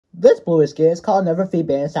This Bluey Skit is called Never Feed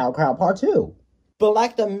Bandit Sauerkraut Part 2. But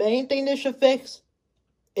like the main thing they should fix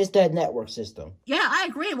is that network system. Yeah, I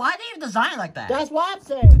agree. Why did they even design it like that? That's what I'm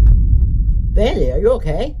saying. Bandit, are you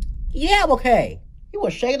okay? Yeah, I'm okay. You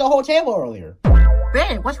were shaking the whole table earlier.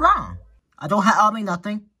 Bandit, what's wrong? I don't have,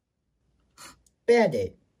 nothing.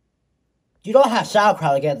 Bandit, you don't have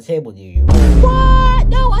sauerkraut again at the table, do you? What?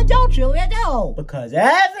 No, I don't, Julia, no. Because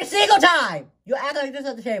every single time you act like this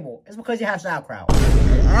at the table, it's because you have sauerkraut.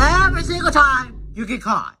 Every single time you get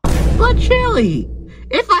caught. But Chili,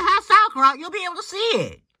 if I have sauerkraut, you'll be able to see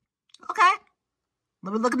it. Okay.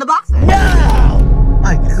 Let me look in the box then. No!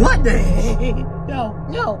 My goodness! No,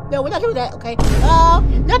 we're not doing that, okay?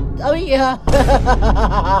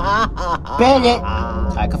 Bandit,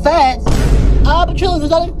 I confess. But Chili,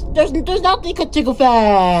 there's nothing to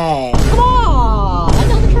confess. Come on, I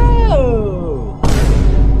know the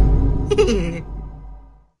truth.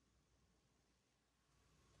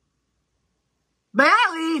 May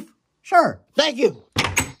I leave? Sure, thank you.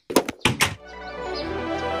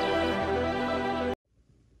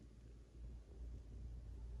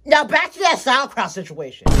 Now back to that sauerkraut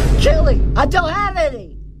situation. Chili, I don't have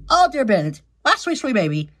any. Oh, dear Bandit, my sweet, sweet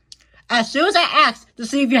baby. As soon as I asked to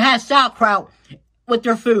see if you had sauerkraut with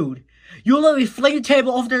your food, you literally fling the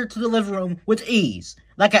table over there to the living room with ease,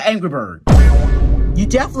 like an angry bird. You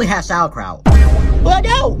definitely have sauerkraut. But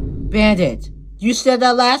no! Bandit, you said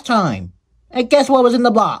that last time. And guess what was in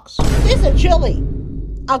the box? Listen, Chili,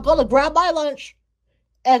 I'm gonna grab my lunch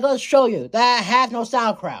and I'm gonna show you that I have no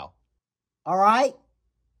sauerkraut. Alright?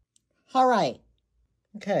 Alright.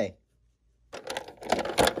 Okay.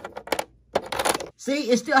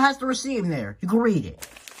 See, it still has the receipt in there. You can read it.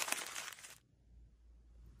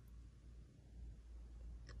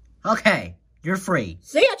 Okay, you're free.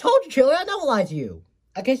 See, I told you, Chili, I never lied to you.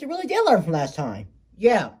 I guess you really did learn from last time.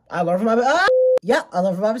 Yeah, I learned from my I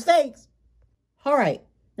learned from my mistakes. Alright,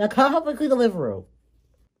 now come help me clean the living room.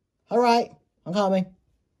 Alright, I'm coming.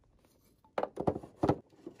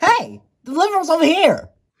 Hey, the living room's over here.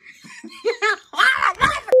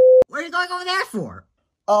 What are you going over there for?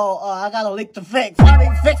 Oh, I got a leak to fix. I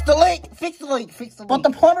mean, fix the leak. Fix the leak. But the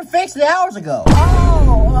plumber fixed it hours ago.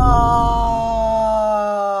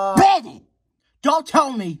 Bandit! Don't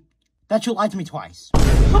tell me that you lied to me twice.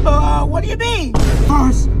 What do you mean?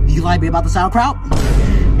 First, you lied to me about the sauerkraut.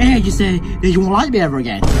 And you said that you won't lie to me ever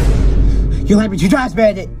again. You lied to me 2 times,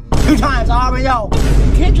 Bandit. 2 times, I already know.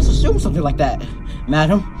 You can't just assume something like that,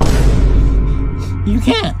 madam. You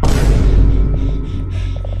can't.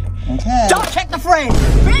 Okay. Don't check the fridge!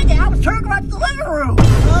 Bandit, I was turning around to the living room!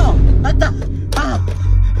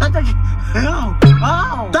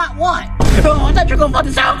 That what? Oh, I thought you were going for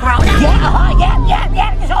the sauerkraut.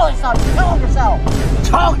 Yeah, tell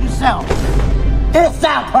yourself. It's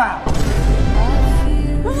sauerkraut.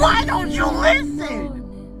 Why don't you listen?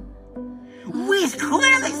 We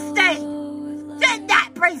clearly state did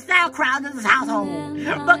not bring sauerkraut in this household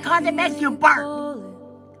because it makes you burp.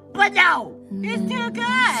 But no, it's too good.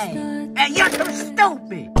 And you're too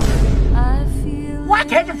stupid. Why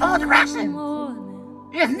can't you follow directions?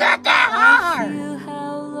 It's not that hard.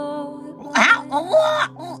 What?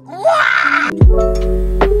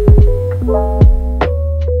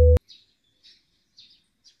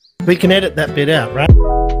 We can edit that bit out, right?